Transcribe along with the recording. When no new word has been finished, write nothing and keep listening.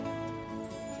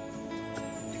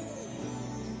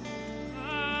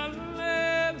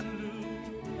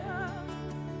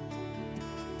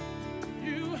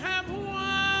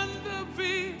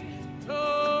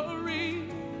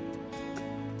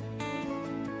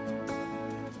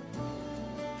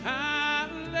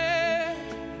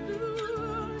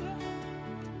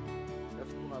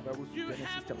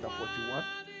chapter 41.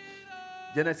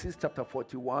 Genesis chapter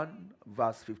 41,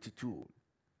 verse 52.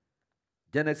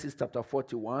 Genesis chapter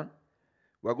 41.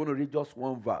 We're going to read just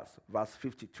one verse, verse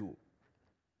 52.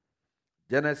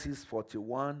 Genesis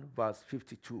 41, verse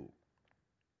 52.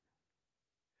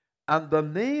 And the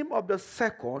name of the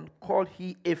second called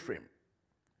he Ephraim,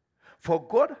 for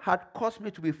God had caused me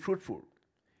to be fruitful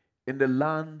in the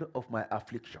land of my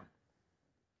affliction.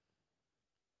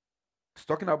 It's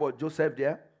talking about Joseph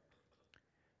there.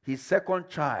 His second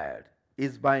child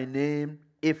is by name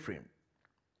Ephraim.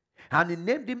 And he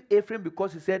named him Ephraim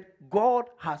because he said, God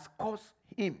has caused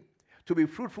him to be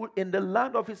fruitful in the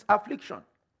land of his affliction.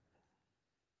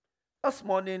 This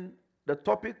morning, the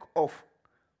topic of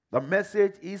the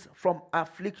message is from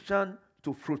affliction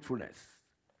to fruitfulness.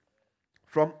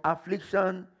 From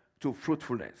affliction to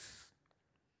fruitfulness.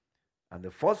 And the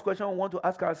first question we want to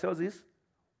ask ourselves is,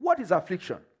 what is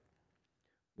affliction?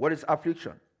 What is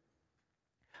affliction?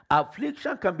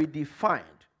 Affliction can be defined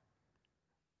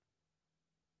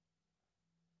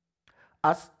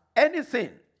as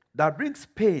anything that brings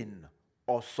pain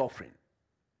or suffering.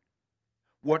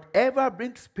 Whatever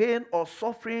brings pain or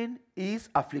suffering is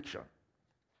affliction.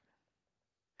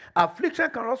 Affliction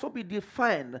can also be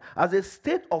defined as a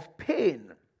state of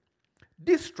pain,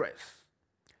 distress,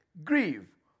 grief,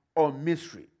 or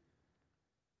misery.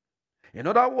 In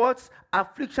other words,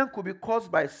 affliction could be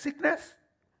caused by sickness,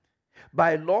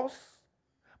 by loss,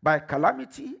 by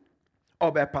calamity,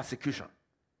 or by persecution.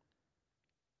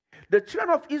 The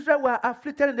children of Israel were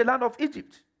afflicted in the land of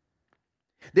Egypt.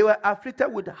 They were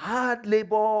afflicted with hard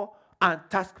labor and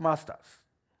taskmasters.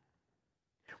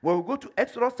 When we go to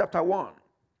Exodus chapter 1,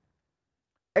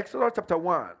 Exodus chapter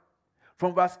 1,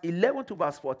 from verse 11 to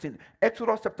verse 14.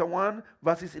 Exodus chapter 1,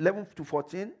 verses 11 to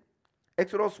 14.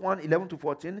 Exodus 1, 11 to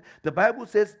 14. The Bible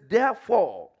says,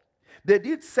 therefore, they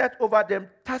did set over them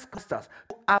taskmasters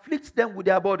to afflict them with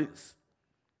their burdens.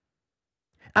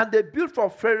 And they built for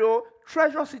Pharaoh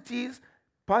treasure cities,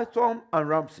 Pithom and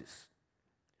Ramses.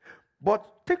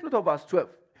 But take note of verse 12.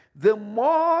 The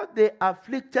more they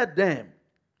afflicted them,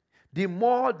 the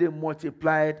more they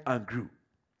multiplied and grew.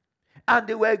 And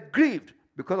they were grieved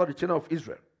because of the children of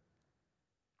Israel.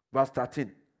 Verse 13.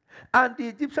 And the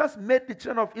Egyptians made the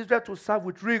children of Israel to serve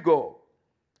with rigor.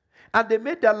 And they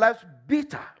made their lives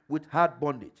bitter with hard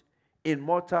bondage, in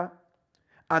mortar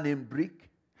and in brick,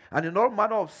 and in all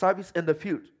manner of service in the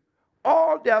field.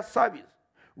 All their service,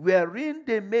 wherein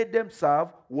they made them serve,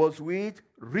 was with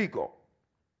rigor.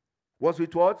 Was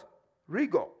with what?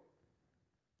 Rigor.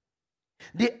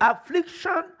 The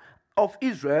affliction of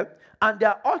Israel and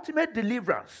their ultimate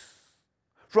deliverance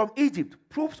from Egypt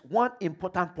proves one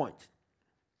important point.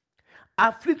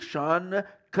 Affliction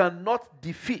cannot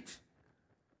defeat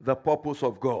the purpose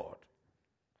of God.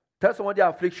 Tell someone the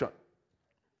affliction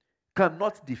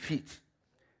cannot defeat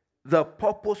the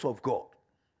purpose of God.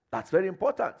 That's very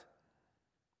important.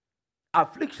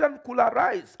 Affliction could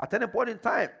arise at any point in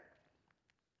time.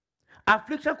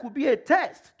 Affliction could be a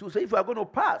test to say if you are going to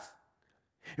pass,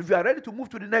 if you are ready to move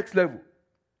to the next level.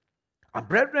 And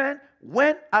brethren,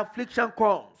 when affliction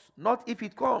comes, not if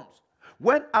it comes,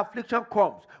 when affliction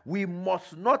comes, we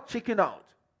must not chicken out.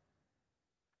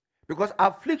 Because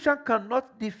affliction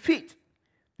cannot defeat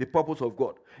the purpose of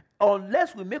God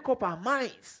unless we make up our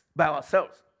minds by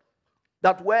ourselves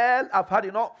that, well, I've had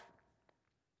enough.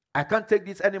 I can't take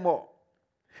this anymore.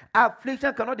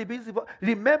 Affliction cannot defeat.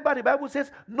 Remember, the Bible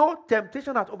says, no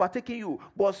temptation has overtaken you,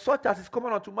 but such as is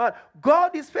common unto man.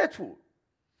 God is faithful.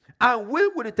 And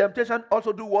will with the temptation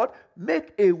also do what?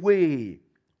 Make a way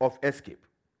of escape.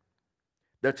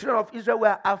 The children of Israel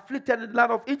were afflicted in the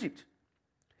land of Egypt.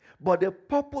 But the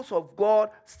purpose of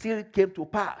God still came to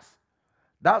pass.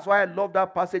 That's why I love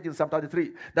that passage in Psalm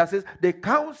 33 that says, the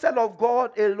counsel of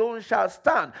God alone shall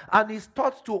stand, and his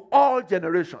thoughts to all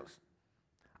generations.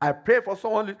 I pray for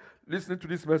someone listening to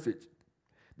this message.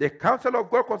 The counsel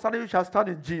of God concerning you shall stand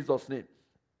in Jesus' name.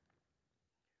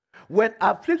 When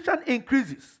affliction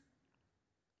increases,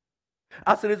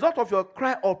 as a result of your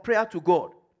cry or prayer to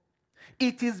God,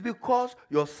 it is because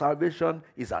your salvation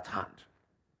is at hand.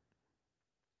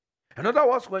 In other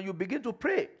words, when you begin to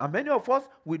pray, and many of us,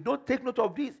 we don't take note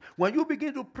of this. When you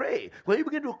begin to pray, when you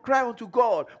begin to cry unto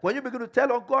God, when you begin to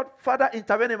tell on God, Father,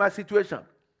 intervene in my situation,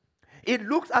 it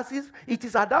looks as if it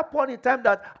is at that point in time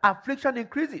that affliction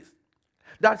increases.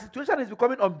 That situation is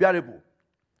becoming unbearable.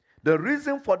 The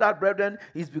reason for that, brethren,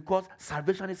 is because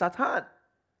salvation is at hand.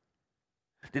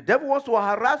 The devil wants to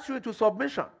harass you into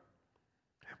submission.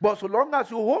 But so long as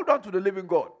you hold on to the living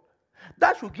God,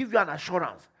 that should give you an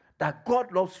assurance that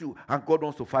God loves you and God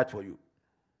wants to fight for you.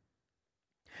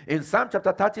 In Psalm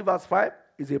chapter 30 verse 5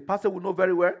 is a passage we know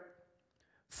very well.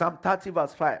 Psalm 30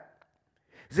 verse 5.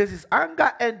 It says, his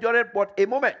anger endureth but a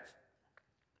moment.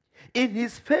 In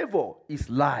his favor is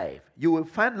life. You will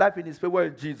find life in his favor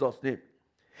in Jesus' name.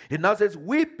 It now says,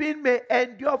 weeping may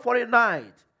endure for a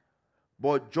night,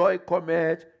 but joy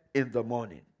cometh in the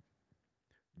morning.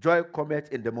 Joy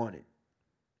cometh in the morning.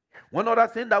 One other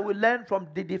thing that we learn from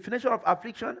the definition of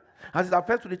affliction as it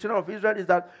affects to the children of Israel is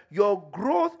that your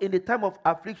growth in the time of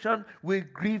affliction will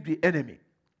grieve the enemy.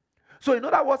 So in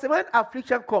other words, when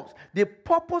affliction comes, the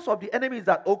purpose of the enemy is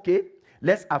that, okay,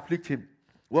 let's afflict him.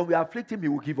 When we afflict him, he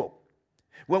will give up.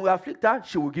 When we afflict her,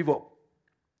 she will give up.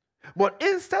 But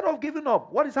instead of giving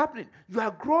up, what is happening? You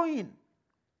are growing.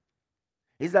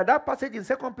 Is that passage in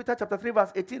 2 Peter chapter 3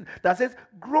 verse 18 that says,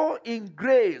 grow in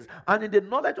grace and in the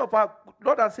knowledge of our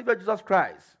Lord and Savior Jesus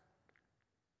Christ.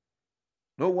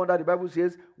 No wonder the Bible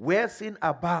says, where sin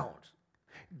abounds,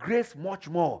 grace much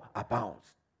more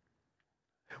abounds.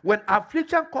 When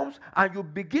affliction comes and you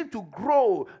begin to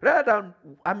grow rather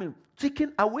than,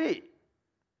 chicken away,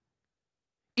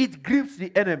 it grieves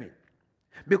the enemy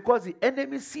because the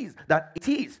enemy sees that it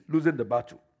is losing the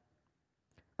battle.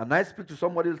 And I speak to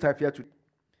somebody type here today.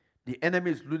 The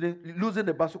enemy is losing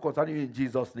the battle concerning you in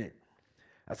Jesus' name.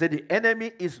 I said the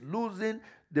enemy is losing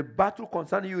the battle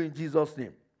concerning you in Jesus'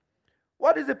 name.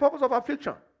 What is the purpose of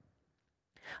affliction?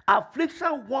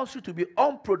 Affliction wants you to be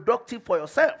unproductive for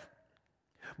yourself,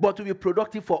 but to be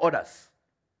productive for others.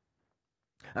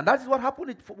 And that is what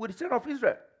happened with the children of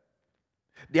Israel.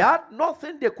 They had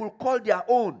nothing they could call their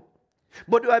own,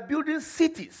 but they were building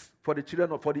cities for the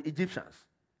Egyptians.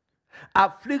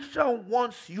 Affliction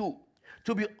wants you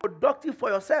to be productive for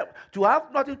yourself, to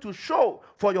have nothing to show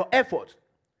for your effort,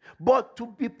 but to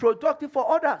be productive for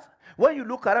others. When you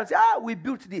look around and say, we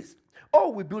built this,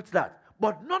 we built that,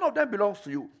 but none of them belongs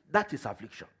to you, that is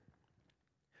affliction.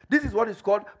 This is what is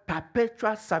called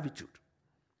perpetual servitude.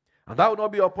 And that will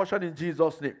not be your portion in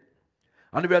Jesus' name.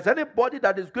 And if there's anybody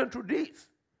that is going through this,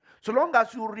 so long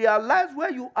as you realize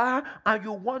where you are and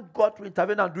you want God to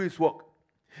intervene and do his work,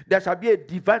 there shall be a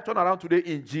divine turnaround today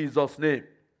in Jesus' name.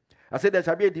 I said there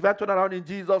shall be a divine turnaround in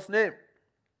Jesus' name.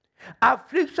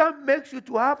 Affliction makes you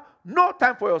to have no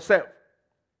time for yourself,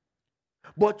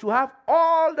 but you have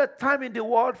all the time in the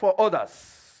world for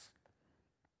others.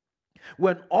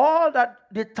 When all that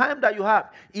the time that you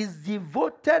have is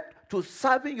devoted to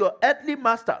serving your earthly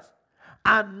masters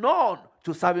and none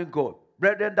to serving God,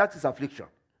 brethren, that is affliction.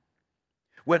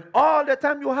 When all the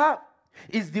time you have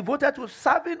is devoted to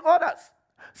serving others,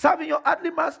 serving your earthly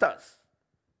masters,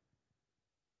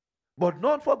 but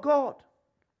not for God.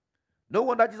 No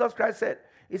wonder Jesus Christ said,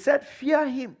 he said, fear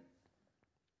him.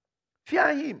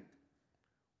 Fear him.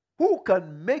 Who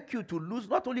can make you to lose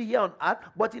not only here on earth,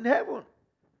 but in heaven?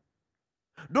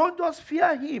 Don't just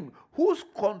fear him whose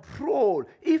control,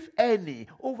 if any,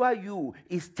 over you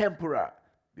is temporal.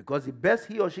 Because the best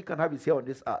he or she can have is here on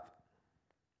this earth.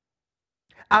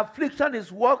 Affliction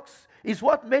is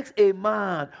what makes a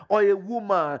man or a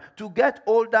woman to get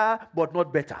older but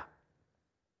not better.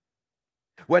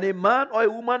 When a man or a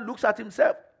woman looks at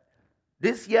himself,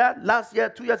 this year, last year,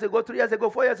 2 years ago, 3 years ago,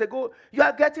 4 years ago, you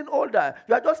are getting older.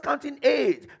 You are just counting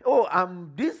age. I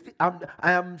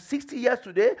am 60 years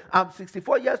today. I'm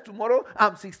 64 years tomorrow.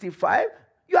 I'm 65.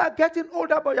 You are getting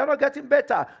older, but you are not getting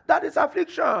better. That is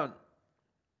affliction.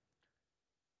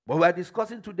 But we are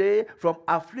discussing today from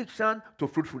affliction to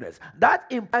fruitfulness. That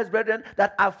implies, brethren,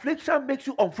 that affliction makes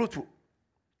you unfruitful.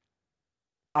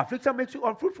 Affliction makes you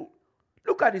unfruitful.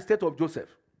 Look at the state of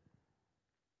Joseph.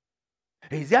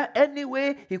 Is there any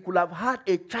way he could have had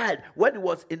a child when he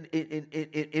was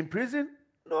in prison?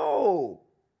 No.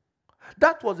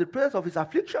 That was the presence of his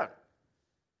affliction.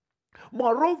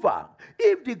 Moreover,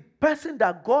 if the person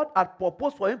that God had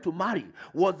proposed for him to marry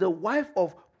was the wife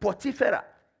of Potiphar,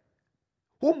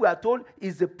 whom we are told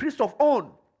is the priest of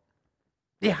On,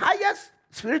 the highest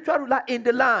spiritual ruler in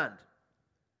the land,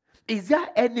 is there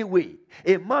any way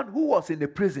a man who was in the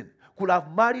prison could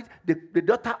have married the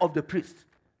daughter of the priest?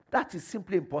 That is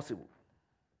simply impossible.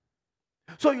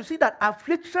 So you see that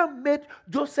affliction made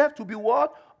Joseph to be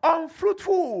what?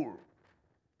 Unfruitful.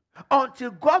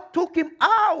 Until God took him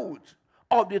out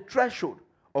of the threshold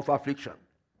of affliction.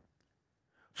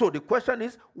 So the question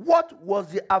is, what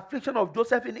was the affliction of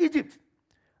Joseph in Egypt?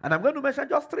 And I'm going to mention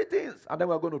just 3 things, and then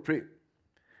we're going to pray.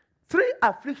 3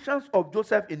 afflictions of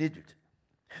Joseph in Egypt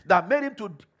that made him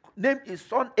to name his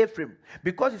son Ephraim,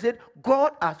 because he said,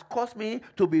 God has caused me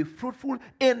to be fruitful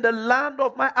in the land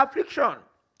of my affliction.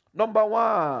 Number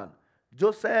 1,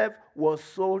 Joseph was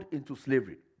sold into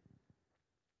slavery.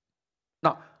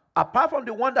 Now, apart from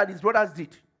the one that his brothers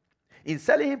did in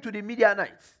selling him to the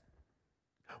Midianites,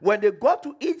 when they got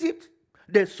to Egypt,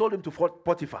 They sold him to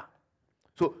Potiphar.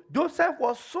 So Joseph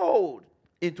was sold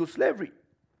into slavery.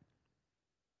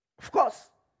 Of course,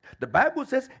 the Bible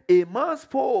says a man's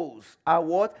foes are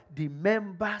what? The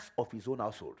members of his own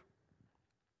household.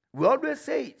 We always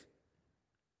say it.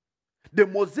 The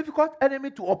most difficult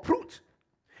enemy to uproot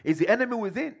is the enemy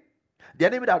within. The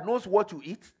enemy that knows what you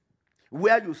eat,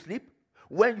 where you sleep,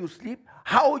 when you sleep,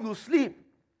 how you sleep,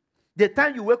 the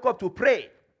time you wake up to pray.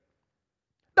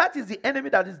 That is the enemy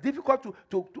that is difficult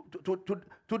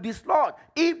to dislodge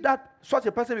if that such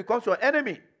a person becomes your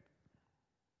enemy.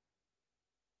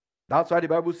 That's why the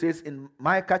Bible says in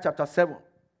Micah chapter 7,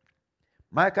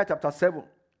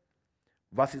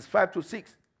 verses 5 to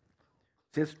 6,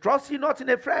 says, trust ye not in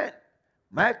a friend.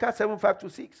 Micah 7, 5 to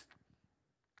 6.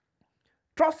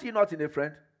 Trust ye not in a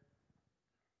friend.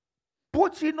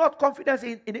 Put ye not confidence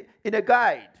in a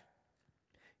guide.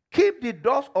 Keep the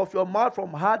doors of your mouth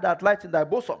from her that light in thy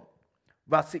bosom.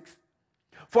 Verse 6.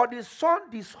 For the son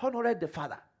dishonored the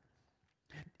father.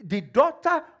 The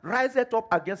daughter riseth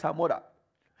up against her mother.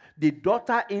 The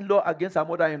daughter-in-law against her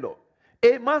mother-in-law.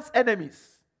 A man's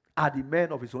enemies are the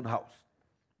men of his own house.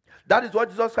 That is what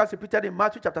Jesus Christ repeated in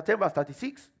Matthew chapter 10, verse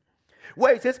 36,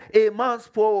 where he says, a man's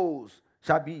foes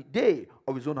shall be they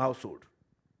of his own household.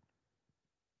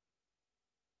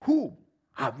 Who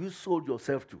have you sold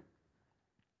yourself to?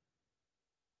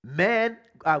 Men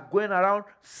are going around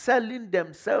selling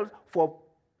themselves for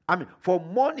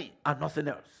money and nothing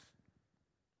else.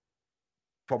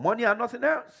 For money and nothing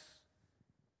else.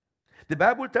 The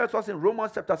Bible tells us in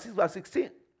Romans chapter 6, verse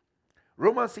 16.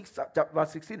 Romans 6,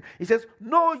 verse 16. It says,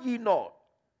 know ye not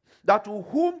that to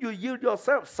whom you yield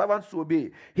yourselves servants to obey,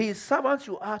 his servants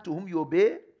you are to whom you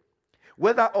obey,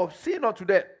 whether of sin unto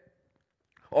death,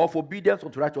 or of obedience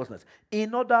unto righteousness.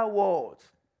 In other words,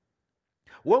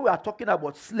 when we are talking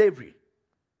about slavery,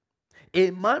 a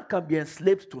man can be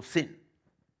enslaved to sin.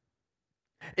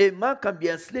 A man can be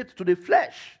enslaved to the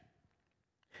flesh.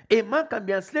 A man can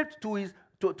be enslaved to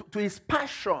his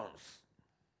passions.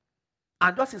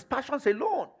 And just his passions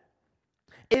alone.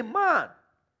 A man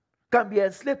can be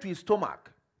enslaved to his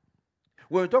stomach.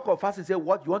 When we talk of fasting, say,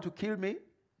 what, you want to kill me?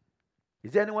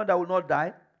 Is there anyone that will not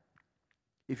die?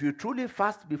 If you truly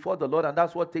fast before the Lord and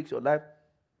that's what takes your life,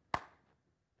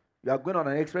 you are going on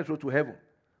an express road to heaven.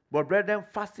 But brethren,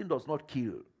 fasting does not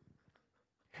kill.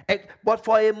 But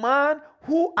for a man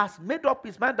who has made up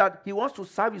his mind that he wants to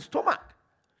serve his stomach,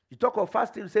 you talk of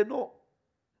fasting, say no.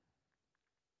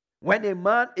 When a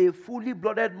man, a fully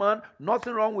blooded man,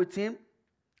 nothing wrong with him,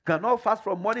 cannot fast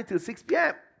from morning till 6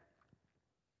 p.m.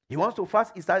 He wants to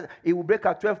fast, he will break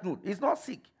at 12 noon. He's not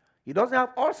sick. He doesn't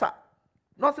have ulcer.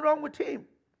 Nothing wrong with him.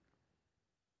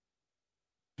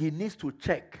 He needs to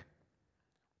check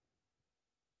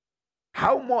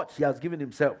how much he has given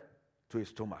himself to his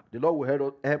stomach. The Lord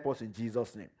will help us in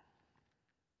Jesus' name.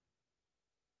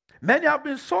 Many have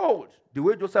been sold the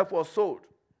way Joseph was sold.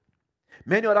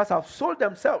 Many others have sold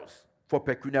themselves for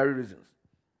pecuniary reasons.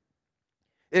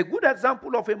 A good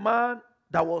example of a man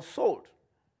that was sold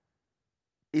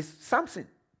is Samson.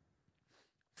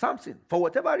 Samson, for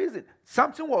whatever reason,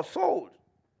 Samson was sold.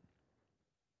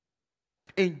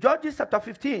 In Judges chapter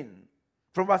 15,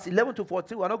 from verse 11 to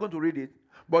 14, we're not going to read it,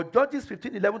 but Judges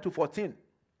 15, 11 to 14,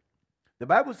 the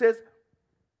Bible says,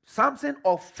 Samson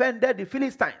offended the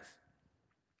Philistines,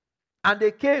 and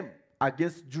they came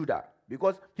against Judah,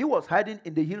 because he was hiding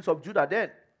in the hills of Judah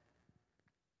then.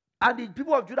 And the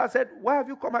people of Judah said, why have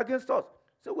you come against us?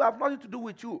 So we have nothing to do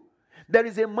with you. There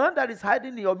is a man that is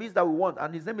hiding in your midst that we want,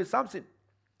 and his name is Samson.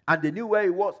 And they knew where he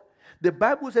was. The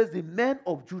Bible says the men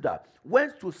of Judah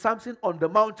went to Samson on the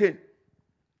mountain.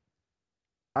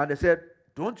 And they said,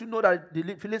 don't you know that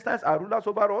the Philistines are rulers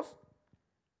over us?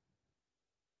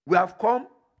 We have come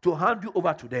to hand you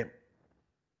over to them.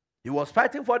 He was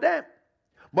fighting for them.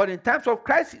 But in times of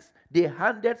crisis, they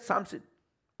handed Samson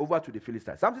over to the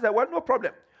Philistines. Samson said, well, no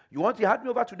problem. You want to hand me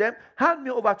over to them? Hand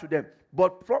me over to them.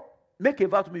 But make a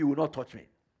vow to me, you will not touch me.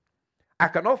 I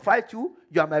cannot fight you.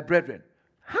 You are my brethren.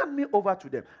 Hand me over to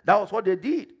them. That was what they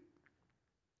did.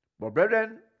 But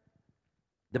brethren,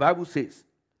 the Bible says,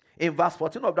 in verse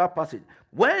 14 of that passage,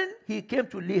 when he came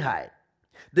to Lehi,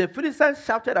 the Philistines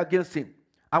shouted against him.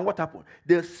 And what happened?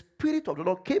 The Spirit of the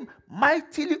Lord came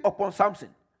mightily upon Samson.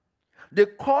 The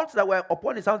cords that were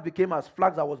upon his hands became as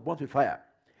flags that was burnt with fire.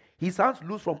 His hands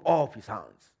loosed from all of his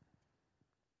hands.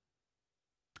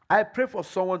 I pray for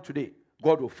someone today,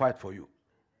 God will fight for you.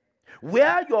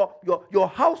 Where your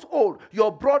household,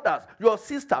 your brothers, your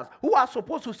sisters, who are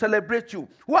supposed to celebrate you,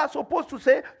 who are supposed to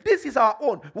say, this is our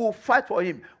own, will fight for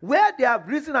him. Where they have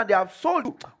risen and they have sold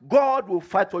you, God will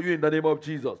fight for you in the name of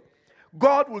Jesus.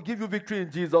 God will give you victory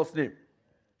in Jesus' name.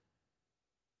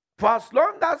 For as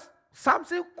long as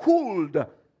Samson could,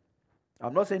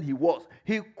 I'm not saying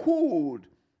he could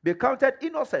be counted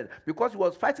innocent because he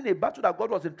was fighting a battle that God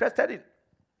was interested in.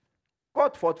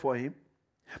 God fought for him.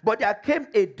 But there came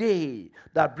a day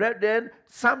that, brethren,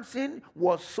 Samson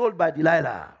was sold by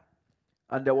Delilah,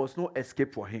 and there was no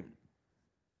escape for him.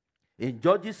 In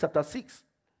Judges chapter 6,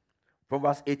 from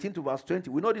verse 18 to verse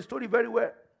 20, we know the story very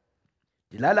well.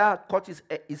 Delilah caught his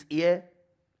ear,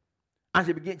 and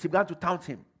she began to taunt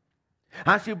him.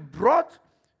 And she brought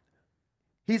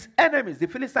his enemies, the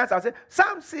Philistines, and said,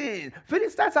 Samson,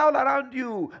 Philistines are all around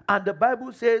you. And the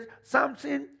Bible says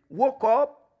Samson woke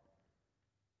up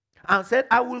and said,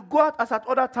 I will go out as at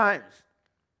other times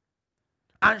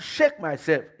and shake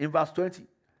myself. In verse 20,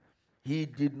 he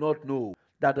did not know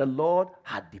that the Lord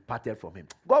had departed from him.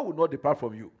 God will not depart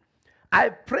from you. I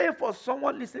pray for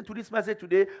someone listening to this message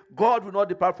today, God will not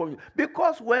depart from you.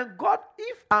 Because when God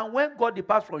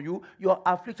departs from you, your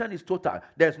affliction is total.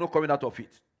 There is no coming out of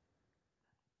it.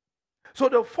 So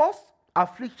the first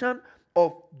affliction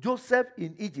of Joseph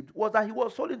in Egypt was that he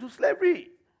was sold into slavery.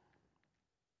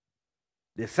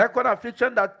 The second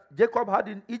affliction that Jacob had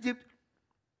in Egypt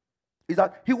is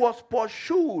that he was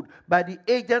pursued by the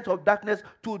agents of darkness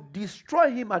to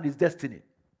destroy him and his destiny.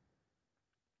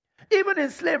 Even in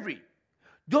slavery,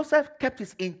 Joseph kept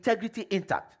his integrity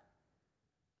intact.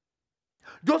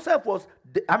 Joseph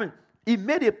he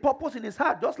made a purpose in his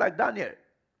heart, just like Daniel,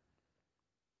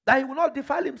 that he will not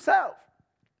defile himself.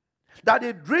 That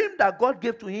the dream that God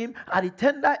gave to him at a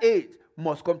tender age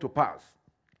must come to pass.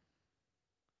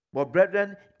 But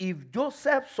brethren, if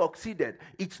Joseph succeeded,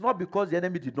 it's not because the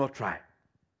enemy did not try.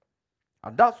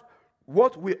 And that's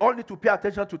what we all need to pay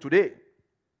attention to today.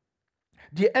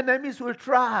 The enemies will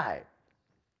try,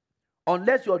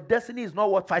 unless your destiny is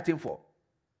not worth fighting for.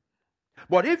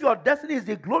 But if your destiny is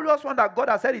the glorious one that God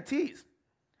has said it is,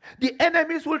 the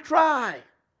enemies will try.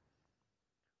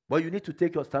 But you need to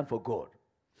take your stand for God.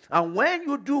 And when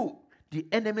you do, the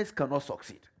enemies cannot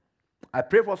succeed. I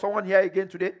pray for someone here again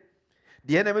today.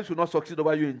 The enemies will not succeed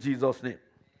over you in Jesus' name.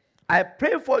 I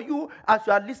pray for you as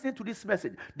you are listening to this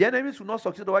message. The enemies will not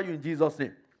succeed over you in Jesus'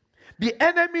 name. The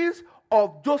enemies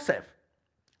of Joseph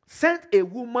sent a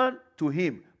woman to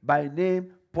him by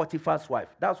name Potiphar's wife.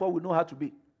 That's what we know her to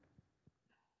be.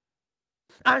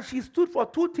 And she stood for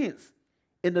two things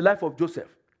in the life of Joseph.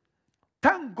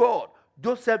 Thank God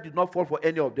Joseph did not fall for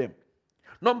any of them.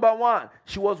 Number one,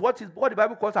 she was what the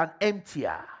Bible calls an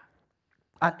emptier.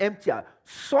 An emptier.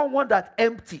 Someone that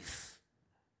empties.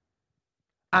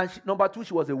 And number two,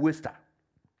 she was a waster.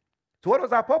 So what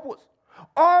was her purpose?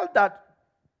 All that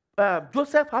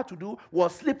Joseph had to do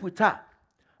was sleep with her.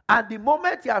 And the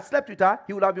moment he had slept with her,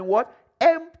 he would have been what?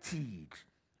 Emptied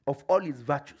of all his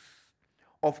virtues,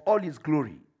 of all his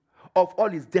glory, of all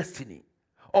his destiny,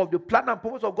 of the plan and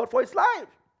purpose of God for his life.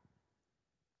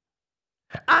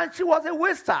 And she was a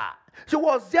waster. She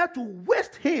was there to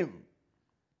waste him.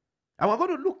 And we're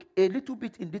going to look a little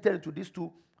bit in detail into these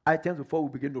two items before we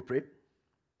begin to pray.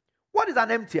 What is an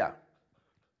emptier?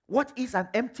 What is an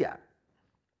emptier?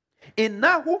 In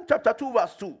Nahum chapter 2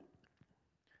 verse 2.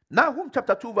 Nahum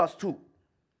chapter 2 verse 2.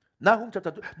 Nahum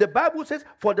chapter 2. The Bible says,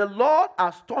 for the Lord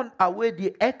has turned away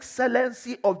the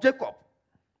excellency of Jacob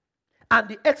and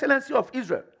the excellency of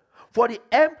Israel. For the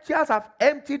emptiers have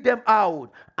emptied them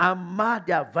out and marred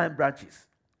their vine branches.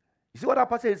 You see what that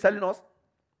passage is telling us?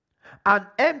 An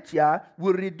emptier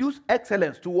will reduce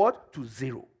excellence to what? To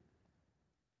zero.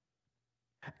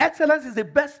 Excellence is the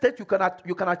best state you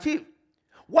can achieve.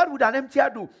 What would an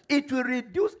emptier do? It will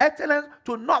reduce excellence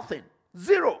to nothing.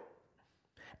 Zero.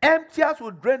 Emptiers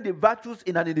will drain the virtues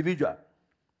in an individual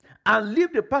and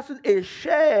leave the person a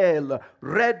shell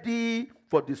ready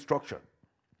for destruction.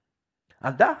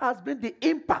 And that has been the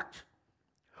impact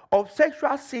of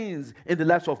sexual sins in the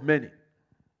lives of many.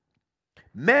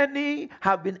 Many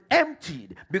have been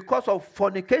emptied because of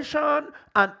fornication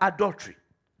and adultery.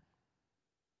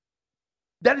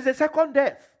 There is a second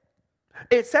death.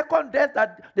 A second death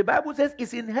that the Bible says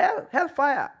is in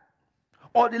hellfire,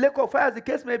 or the lake of fire, as the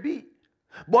case may be.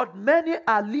 But many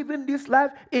are living this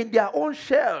life in their own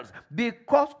shells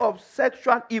because of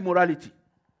sexual immorality.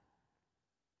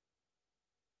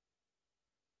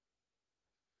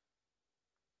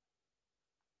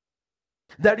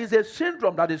 There is a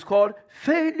syndrome that is called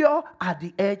failure at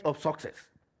the edge of success.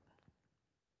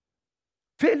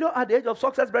 Failure at the edge of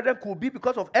success, brethren, could be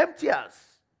because of emptiers.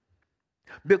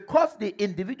 Because the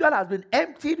individual has been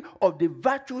emptied of the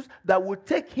virtues that will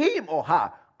take him or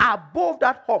her above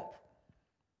that hump.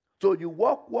 So you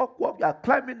walk, you are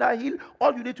climbing that hill.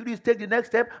 All you need to do is take the next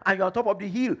step and you're on top of the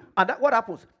hill. And what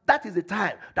happens? That is the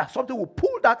time that something will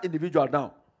pull that individual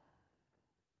down.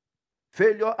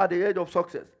 Failure at the edge of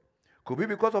success. Could be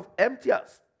because of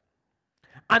emptiers.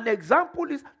 An example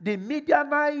is the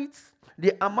Midianites,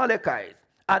 the Amalekites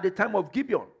at the time of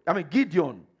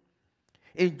Gideon.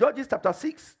 In Judges chapter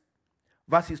 6,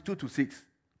 verses 2 to 6.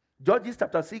 Judges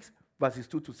chapter 6, verses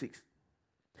 2 to 6.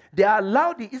 They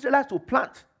allowed the Israelites to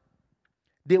plant.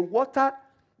 They watered.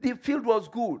 The field was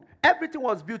good. Everything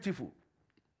was beautiful.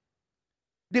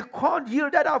 The corn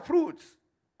yielded our fruits.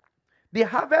 The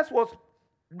harvest was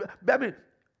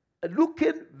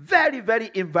looking very,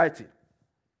 very inviting.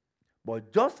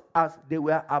 But just as they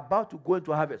were about to go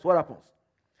into harvest, what happens?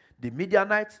 The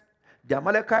Midianites, the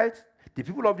Amalekites, the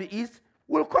people of the east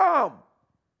will come.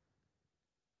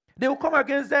 They will come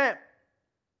against them.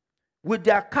 With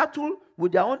their cattle,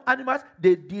 with their own animals,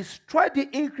 they destroy the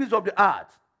increase of the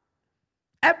earth.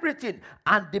 Everything.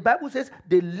 And the Bible says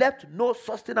they left no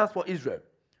sustenance for Israel.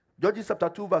 Judges chapter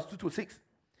 2, verse 2 to 6.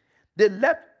 They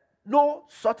left no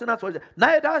sustenance for Israel.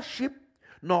 Neither sheep,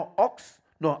 nor ox,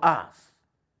 nor ass.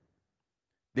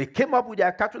 They came up with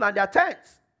their cattle and their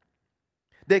tents.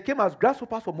 They came as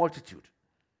grasshoppers for multitude.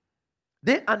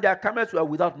 They and their camels were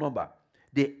without number.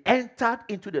 They entered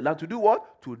into the land to do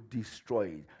what? To destroy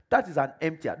it. That is an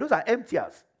emptier. Those are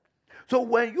emptiers. So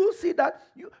when you see that,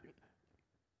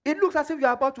 it looks as if you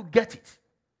are about to get it.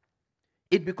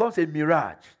 It becomes a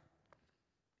mirage.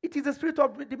 It is the spirit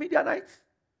of the Midianites.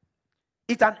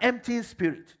 It's an emptying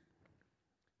spirit.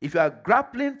 If you are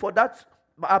grappling for that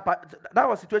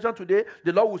situation today,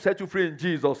 the Lord will set you free in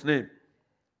Jesus' name.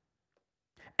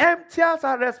 Emptiers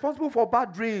are responsible for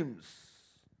bad dreams.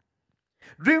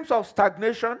 Dreams of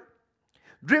stagnation,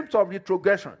 dreams of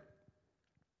retrogression,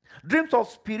 dreams of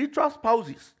spiritual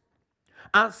spouses,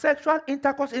 and sexual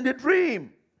intercourse in the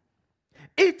dream.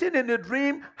 Eating in the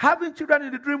dream, having children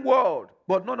in the dream world,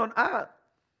 but not on earth.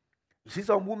 You see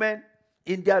some women,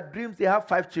 in their dreams, they have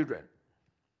 5 children.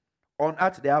 On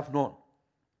earth, they have none.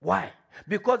 Why?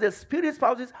 Because the spirit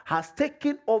spouses has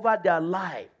taken over their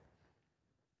life.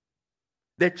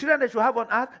 The children they should have on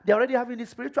earth, they already have in the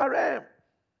spiritual realm.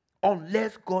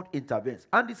 Unless God intervenes.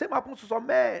 And the same happens to some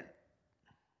men.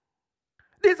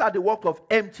 These are the work of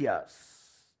emptiers.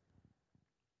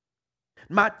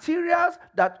 Materials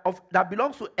that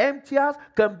belongs to emptiers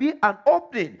can be an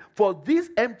opening for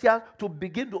these emptiers to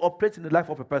begin to operate in the life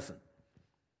of a person.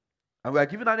 And we are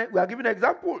giving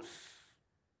examples.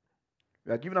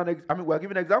 We are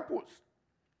giving examples.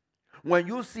 When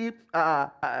you see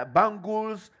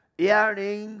bangles,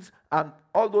 earrings, and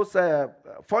all those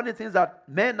funny things that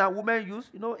men and women use,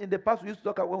 in the past we used to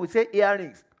talk about, when we say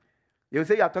earrings, they will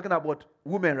say you are talking about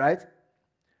women, right?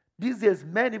 These days,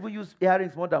 men even use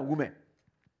earrings more than women.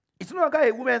 It's no longer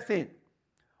a woman thing.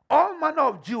 All manner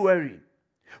of jewelry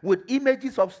with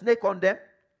images of snake on them,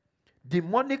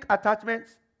 demonic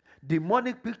attachments,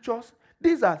 demonic pictures.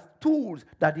 These are tools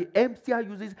that the emptier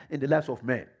uses in the lives of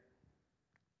men.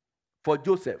 For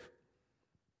Joseph,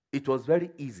 it was very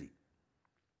easy.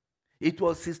 It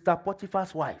was Sister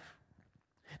Potiphar's wife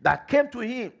that came to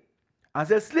him and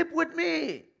said, sleep with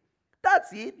me.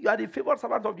 That's it. You are the favored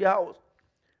servant of the house.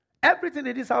 Everything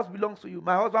in this house belongs to you.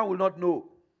 My husband will not know.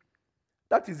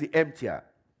 That is the emptier.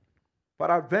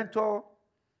 Peradventure,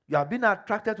 you have been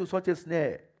attracted to such a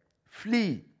snare.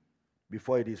 Flee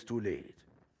before it is too late.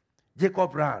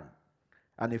 Jacob ran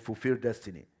and he fulfilled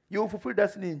destiny. You will fulfill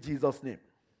destiny in Jesus' name.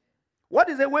 What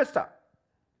is a waster?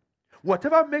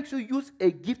 Whatever makes you use a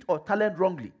gift or talent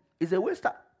wrongly is a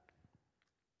waster.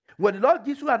 When the Lord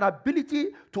gives you an ability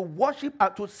to worship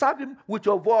and to serve Him with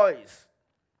your voice,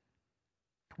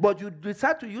 but you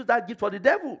decide to use that gift for the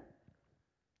devil,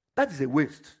 that is a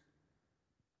waste.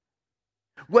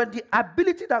 When the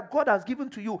ability that God has given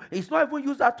to you is not even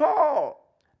used at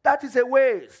all, that is a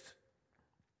waste.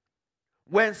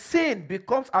 When sin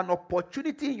becomes an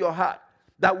opportunity in your heart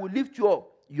that will lift you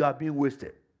up, you are being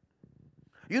wasted.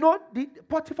 The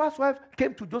Potiphar's wife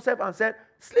came to Joseph and said,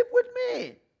 sleep with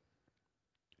me.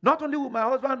 Not only will my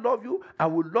husband love you, I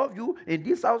will love you in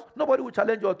this house. Nobody will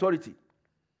challenge your authority.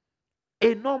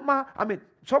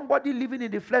 Somebody living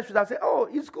in the flesh would have said, oh,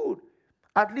 it's good.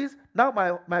 At least now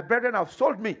my brethren have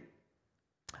sold me.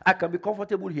 I can be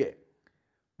comfortable here.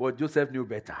 But Joseph knew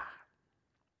better.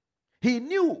 He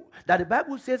knew that the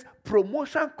Bible says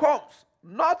promotion comes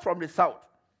not from the south,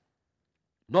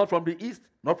 not from the east,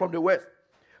 not from the west.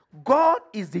 God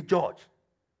is the judge.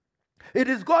 It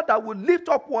is God that will lift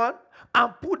up one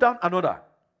and put down another.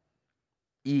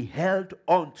 He held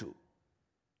on to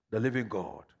the living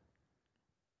God.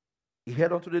 He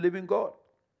held on to the living God.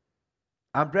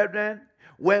 And brethren,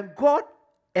 when God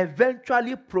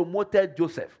eventually promoted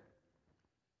Joseph,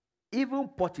 even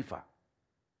Potiphar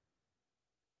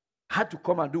had to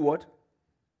come and do what?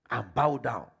 and bow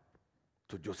down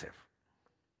to Joseph.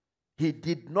 He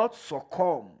did not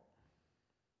succumb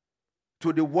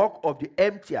to the work of the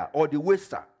emptier or the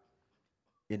waster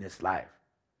in his life.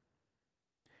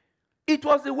 It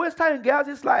was the waster in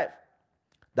Gehazi's life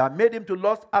that made him to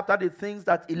lust after the things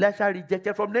that Elisha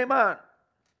rejected from Naaman.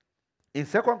 In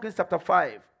 2 Kings chapter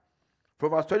 5, from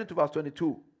verse 20 to verse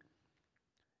 22,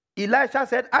 Elisha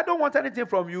said, I don't want anything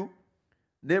from you.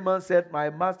 Naaman said, my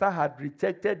master had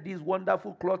rejected these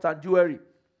wonderful clothes and jewelry.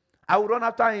 I will run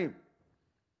after him.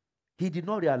 He did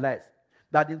not realize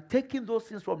that in taking those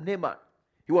things from Naaman,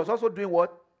 he was also doing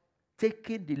what?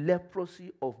 Taking the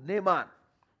leprosy of Naaman.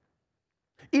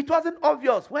 It wasn't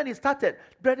obvious when he started.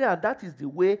 Brethren, and that is the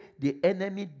way the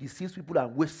enemy deceives people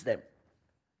and wastes them.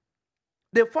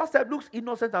 The first step looks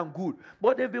innocent and good,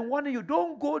 but they've been warning you,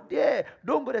 don't go there.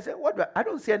 Don't go there. Say, what? I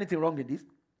don't see anything wrong in this.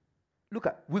 Look,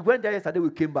 we went there yesterday, we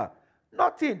came back.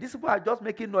 Nothing. These people are just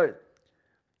making noise.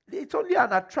 It's only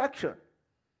an attraction.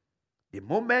 The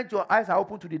moment your eyes are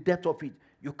open to the depth of it,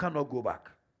 you cannot go back.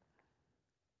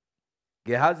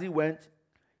 Gehazi went.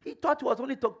 He thought he was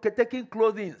only taking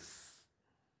clothing.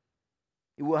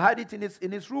 He will hide it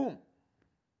in his room.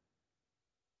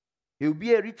 He will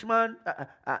be a rich man,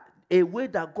 a way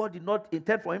that God did not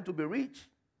intend for him to be rich.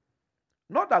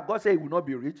 Not that God said he will not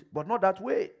be rich, but not that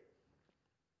way.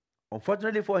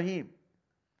 Unfortunately for him,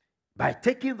 by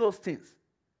taking those things,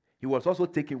 he was also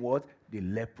taking what? The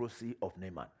leprosy of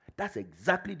Naaman. That's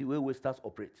exactly the way wasters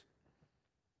operate.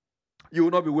 You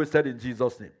will not be wasted in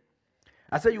Jesus' name.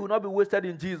 I said you will not be wasted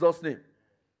in Jesus' name.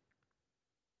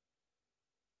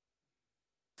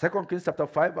 2 Kings chapter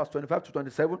 5, verse 25 to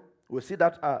 27. We'll see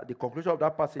that the conclusion of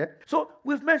that passage. So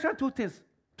we've mentioned two things,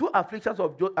 two afflictions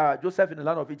of Joseph in the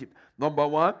land of Egypt. Number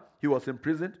one, he was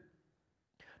imprisoned.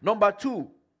 Number two,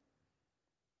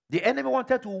 the enemy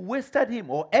wanted to waste him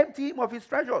or empty him of his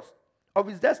treasures, of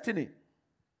his destiny.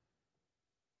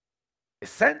 He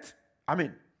sent,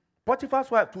 Potiphar's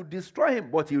wife to destroy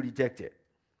him, but he rejected.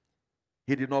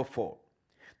 He did not fall.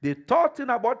 The third thing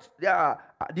about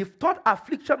the third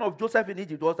affliction of Joseph in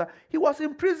Egypt was that he was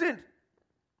imprisoned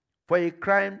for a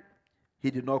crime he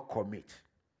did not commit.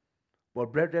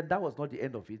 But brethren, that was not the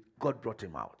end of it. God brought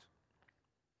him out.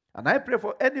 And I pray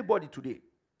for anybody today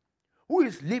who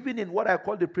is living in what I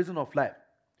call the prison of life.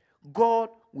 God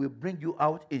will bring you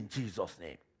out in Jesus'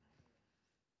 name.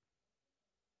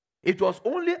 It was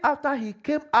only after he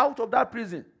came out of that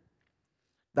prison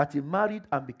that he married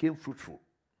and became fruitful.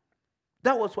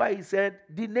 That was why he said,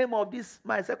 the name of this,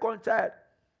 my second child,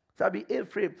 shall be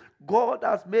Ephraim. God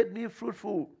has made me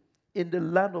fruitful in the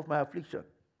land of my affliction.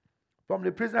 From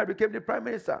the prison, I became the prime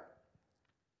minister.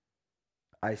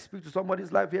 I speak to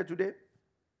somebody's life here today.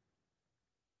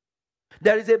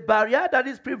 There is a barrier that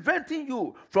is preventing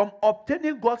you from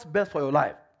obtaining God's best for your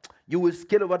life. You will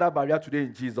scale over that barrier today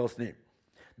in Jesus' name.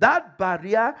 That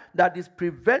barrier that is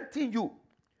preventing you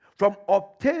from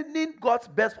obtaining God's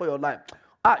best for your life,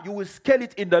 you will scale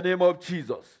it in the name of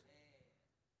Jesus.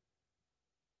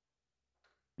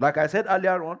 Like I said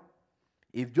earlier on,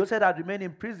 if Joseph had remained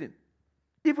in prison,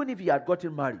 even if he had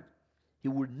gotten married, he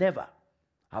would never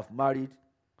have married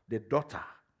the daughter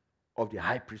of the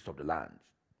high priest of the land.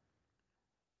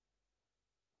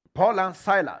 Paul and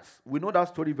Silas, we know that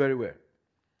story very well.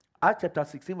 Acts chapter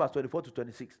 16, verse 24 to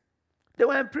 26. They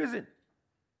were in prison.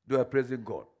 They were praising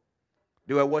God.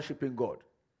 They were worshiping God.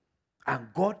 And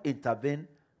God intervened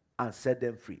and set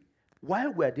them free. Why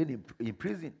were they in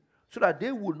prison? So that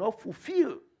they would not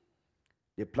fulfill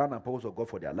the plan and purpose of God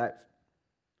for their lives.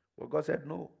 But God said,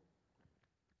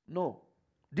 no.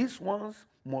 These ones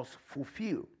must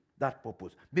fulfill that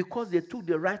purpose because they took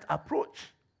the right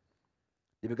approach.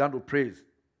 They began to praise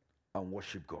and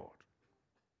worship God.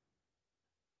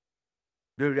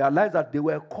 They realized that they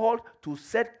were called to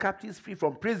set captives free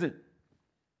from prison,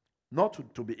 not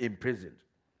to be imprisoned.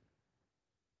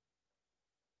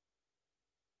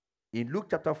 In Luke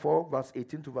chapter 4, verse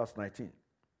 18 to verse 19,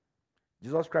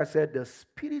 Jesus Christ said, the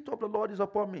Spirit of the Lord is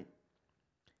upon me.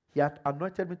 He hath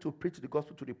anointed me to preach the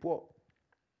gospel to the poor.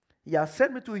 He has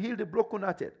sent me to heal the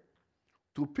brokenhearted,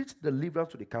 to preach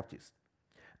deliverance to the captives,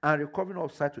 and recovering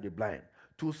of sight to the blind,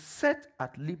 to set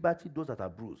at liberty those that are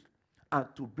bruised, and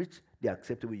to preach the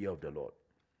acceptable year of the Lord.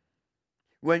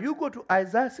 When you go to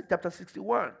Isaiah chapter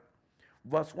 61,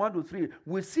 verse 1 to 3,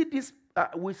 we see this.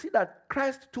 We see that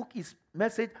Christ took his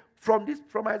message from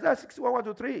Isaiah 61, 1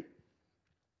 to 3.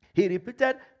 He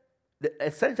repeated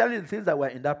essentially the things that were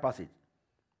in that passage.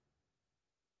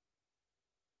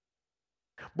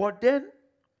 But then,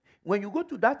 when you go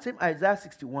to that same Isaiah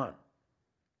 61,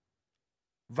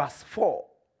 verse 4,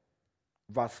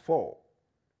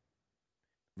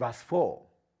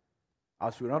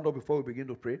 as we round up before we begin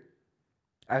to pray.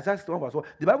 Isaiah 61 verse 1.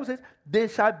 The Bible says, they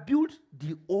shall build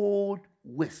the old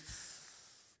wastes.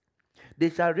 They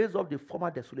shall raise up the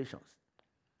former desolations.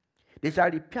 They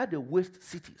shall repair the waste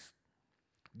cities,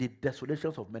 the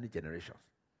desolations of many generations.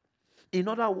 In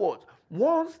other words,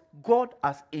 once God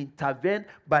has intervened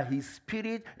by his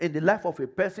Spirit in the life of a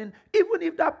person, even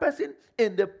if that person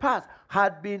in the past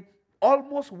had been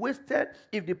almost wasted,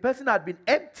 if the person had been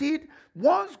emptied,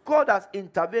 once God has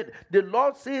intervened, the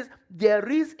Lord says there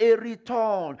is a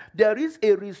return, there is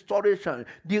a restoration.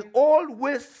 The old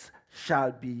wastes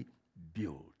shall be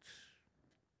built.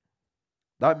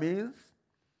 That means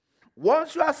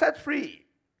once you are set free,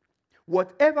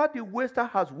 whatever the waster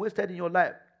has wasted in your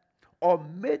life or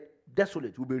made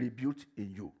desolate will be rebuilt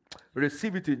in you.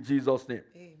 Receive it in Jesus' name.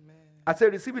 Amen. I say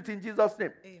receive it in Jesus'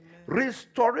 name. Amen.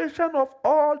 Restoration of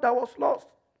all that was lost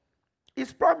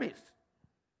is promised.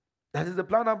 That is the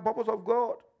plan and purpose of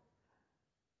God.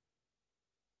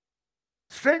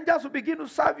 Strangers will begin to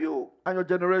serve you and your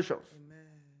generations. Amen.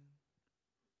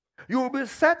 You will be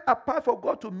set apart for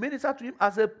God to minister to him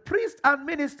as a priest and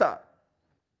minister.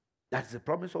 That is the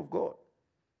promise of God.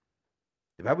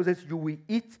 The Bible says you will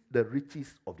eat the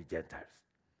riches of the Gentiles.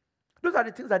 Those are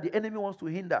the things that the enemy wants to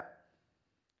hinder.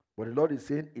 But the Lord is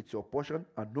saying it's your portion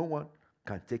and no one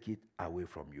can take it away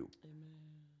from you. Amen.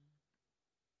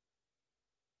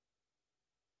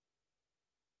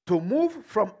 To move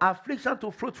from affliction to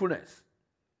fruitfulness,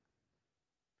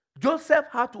 Joseph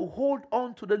had to hold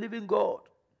on to the living God.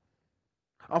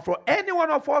 And for any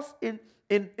one of us in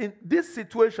this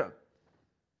situation,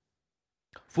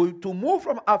 for you to move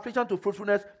from affliction to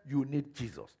fruitfulness, you need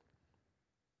Jesus.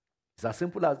 It's as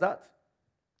simple as that.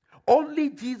 Only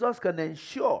Jesus can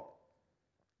ensure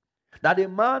that a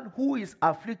man who is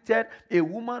afflicted, a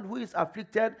woman who is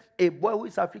afflicted, a boy who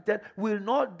is afflicted, will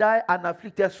not die an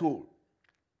afflicted soul.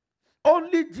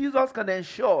 Only Jesus can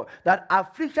ensure that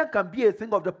affliction can be a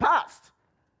thing of the past.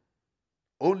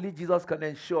 Only Jesus can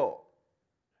ensure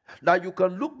that you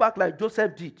can look back like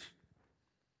Joseph did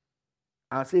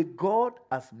and say, God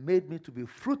has made me to be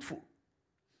fruitful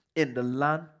in the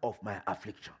land of my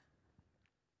affliction.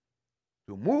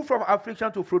 To move from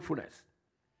affliction to fruitfulness,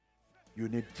 you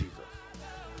need Jesus.